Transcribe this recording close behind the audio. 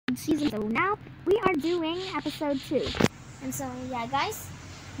season. So now we are doing episode 2. And so yeah guys,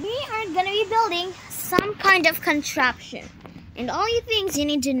 we are gonna be building some kind of contraption. And all you things you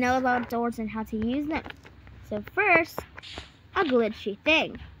need to know about doors and how to use them. So first, a glitchy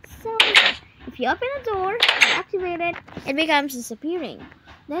thing. So if you open a door and activate it, it becomes disappearing.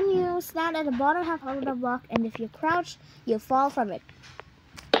 Then you stand at the bottom half of the block, and if you crouch, you fall from it.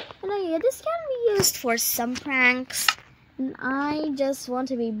 And yeah, this can be used for some pranks. And I just want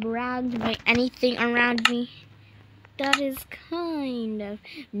to be bragged by anything around me that is kind of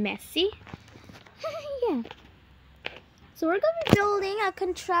messy. Yeah. So we're going to be building a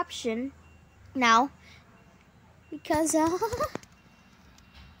contraption now because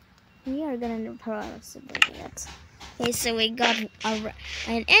we are going to possibly it. Okay, so we got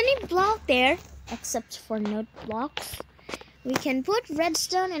any block there except for note blocks. We can put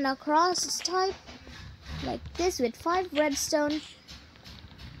redstone in a cross type like this with 5 redstone,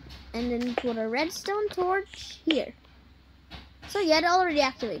 and then put a redstone torch here. So yeah, it already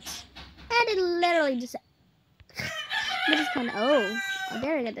activates, and it literally just. But it's kind of oh,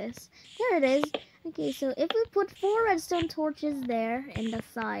 there it is. There it is. Okay, so if we put 4 redstone torches there in the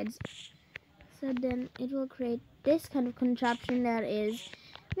sides, so then it will create this kind of contraption that is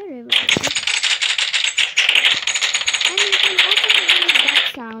very and you can also use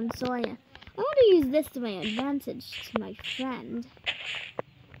that sound. So yeah, I want to use this to my advantage to my friend.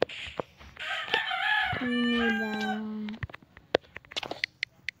 We need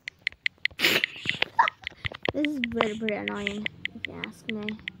this is pretty annoying, if you ask me.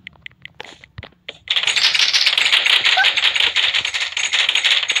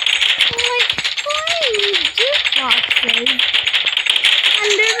 Jukeboxes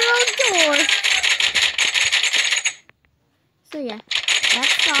and little doors. So yeah,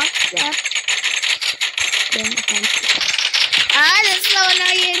 that's top step. Then that's so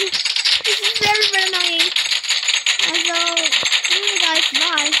annoying. This is very annoying. So anyway guys,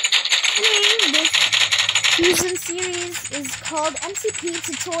 bye. Anyway, this season series is called MCPE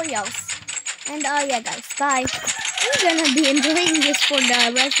tutorials. And yeah guys, bye. I'm gonna be enjoying this for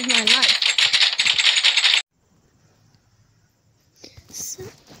the rest of my life.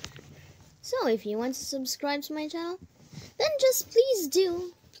 So if you want to subscribe to my channel, then just please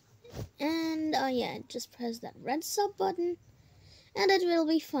do. And yeah, just press that red sub button and it will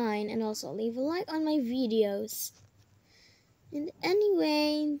be fine. And also leave a like on my videos. And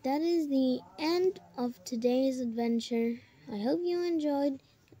anyway, that is the end of today's adventure. I hope you enjoyed,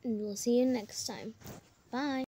 and we'll see you next time. Bye.